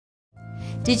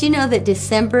Did you know that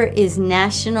December is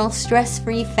National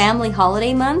Stress-Free Family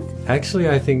Holiday Month? Actually,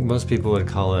 I think most people would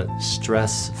call it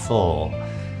stressful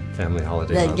family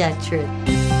holiday month. Yeah, true.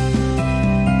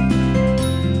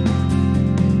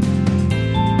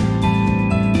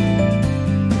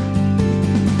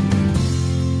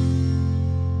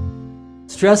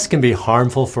 Stress can be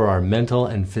harmful for our mental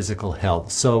and physical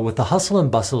health. So with the hustle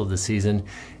and bustle of the season,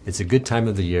 it's a good time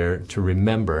of the year to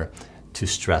remember to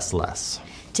stress less.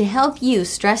 To help you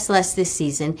stress less this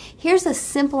season, here's a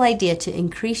simple idea to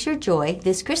increase your joy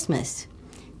this Christmas.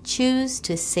 Choose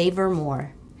to savor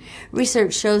more.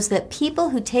 Research shows that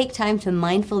people who take time to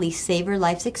mindfully savor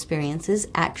life's experiences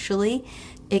actually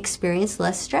experience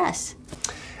less stress.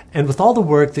 And with all the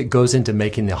work that goes into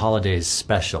making the holidays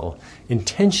special,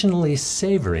 intentionally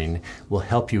savoring will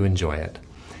help you enjoy it.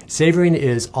 Savoring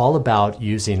is all about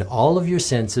using all of your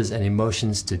senses and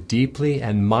emotions to deeply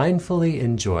and mindfully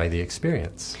enjoy the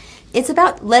experience. It's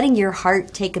about letting your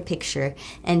heart take a picture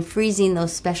and freezing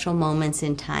those special moments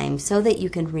in time so that you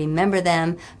can remember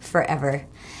them forever.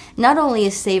 Not only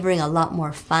is savoring a lot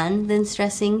more fun than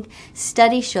stressing,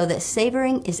 studies show that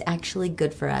savoring is actually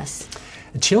good for us.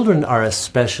 Children are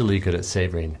especially good at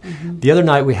savoring. The other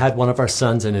night we had one of our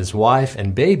sons and his wife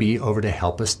and baby over to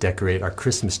help us decorate our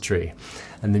Christmas tree.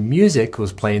 And the music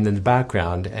was playing in the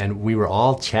background and we were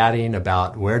all chatting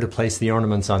about where to place the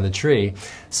ornaments on the tree.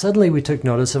 Suddenly we took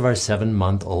notice of our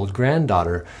 7-month-old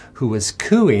granddaughter who was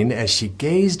cooing as she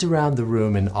gazed around the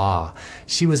room in awe.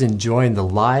 She was enjoying the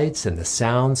lights and the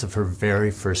sounds of her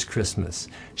very first Christmas.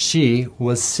 She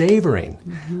was savoring.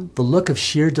 The look of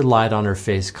sheer delight on her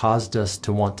face caused us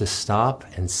to want to stop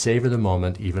and savor the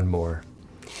moment even more.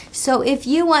 So if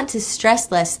you want to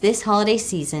stress less this holiday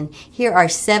season, here are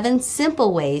 7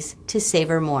 simple ways to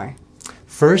savor more.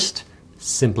 First,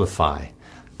 simplify.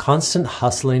 Constant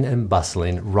hustling and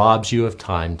bustling robs you of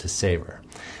time to savor.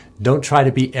 Don't try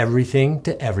to be everything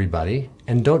to everybody,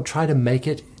 and don't try to make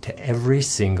it to every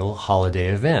single holiday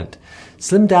event.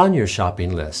 Slim down your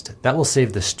shopping list. That will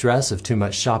save the stress of too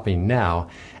much shopping now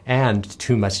and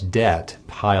too much debt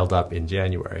piled up in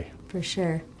January. For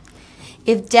sure.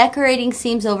 If decorating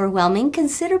seems overwhelming,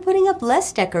 consider putting up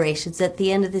less decorations at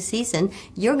the end of the season.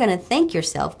 You're going to thank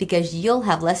yourself because you'll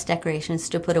have less decorations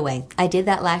to put away. I did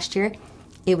that last year.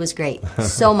 It was great.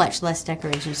 So much less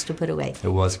decorations to put away. It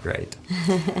was great.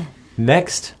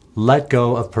 Next, let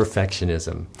go of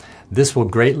perfectionism. This will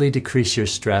greatly decrease your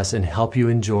stress and help you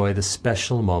enjoy the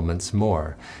special moments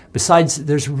more. Besides,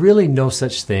 there's really no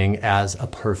such thing as a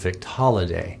perfect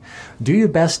holiday. Do your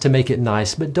best to make it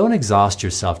nice, but don't exhaust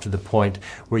yourself to the point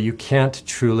where you can't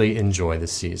truly enjoy the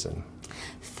season.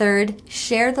 Third,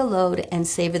 share the load and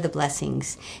savor the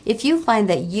blessings. If you find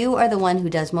that you are the one who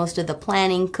does most of the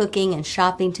planning, cooking, and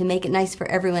shopping to make it nice for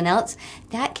everyone else,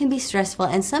 that can be stressful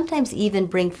and sometimes even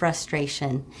bring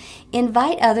frustration.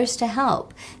 Invite others to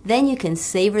help. Then you can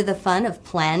savor the fun of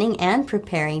planning and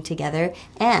preparing together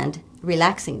and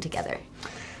relaxing together.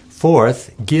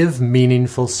 Fourth, give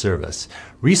meaningful service.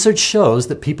 Research shows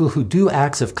that people who do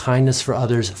acts of kindness for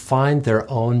others find their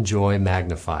own joy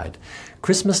magnified.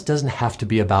 Christmas doesn't have to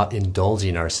be about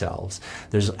indulging ourselves.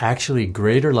 There's actually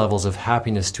greater levels of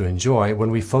happiness to enjoy when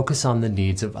we focus on the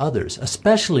needs of others,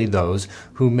 especially those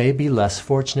who may be less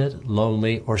fortunate,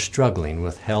 lonely, or struggling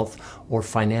with health or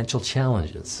financial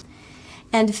challenges.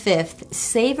 And fifth,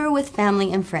 savor with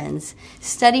family and friends.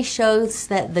 Study shows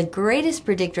that the greatest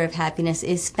predictor of happiness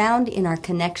is found in our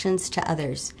connections to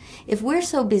others. If we're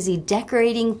so busy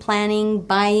decorating, planning,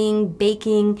 buying,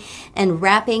 baking, and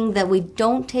wrapping that we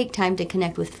don't take time to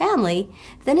connect with family,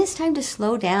 then it's time to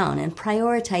slow down and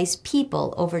prioritize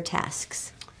people over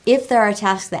tasks. If there are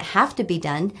tasks that have to be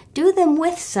done, do them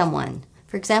with someone.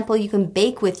 For example, you can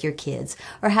bake with your kids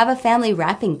or have a family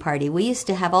wrapping party. We used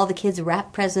to have all the kids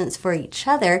wrap presents for each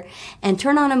other and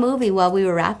turn on a movie while we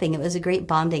were wrapping. It was a great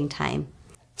bonding time.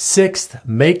 Sixth,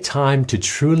 make time to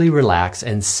truly relax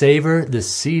and savor the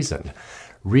season.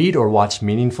 Read or watch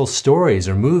meaningful stories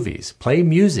or movies. Play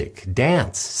music,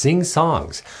 dance, sing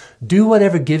songs. Do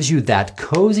whatever gives you that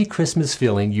cozy Christmas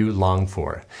feeling you long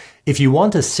for. If you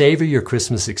want to savor your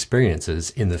Christmas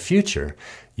experiences in the future,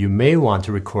 you may want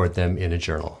to record them in a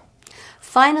journal.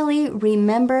 Finally,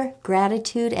 remember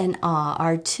gratitude and awe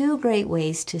are 2 great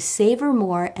ways to savor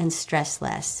more and stress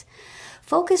less.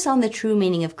 Focus on the true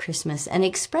meaning of Christmas and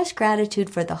express gratitude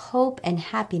for the hope and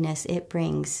happiness it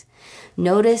brings.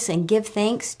 Notice and give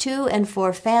thanks to and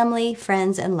for family,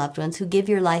 friends, and loved ones who give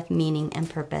your life meaning and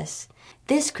purpose.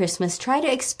 This Christmas, try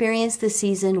to experience the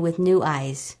season with new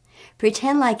eyes.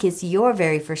 Pretend like it's your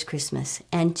very first Christmas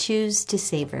and choose to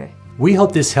savor. We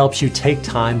hope this helps you take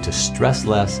time to stress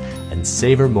less and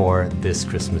savor more this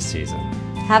Christmas season.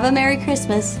 Have a Merry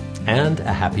Christmas. And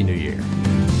a Happy New Year.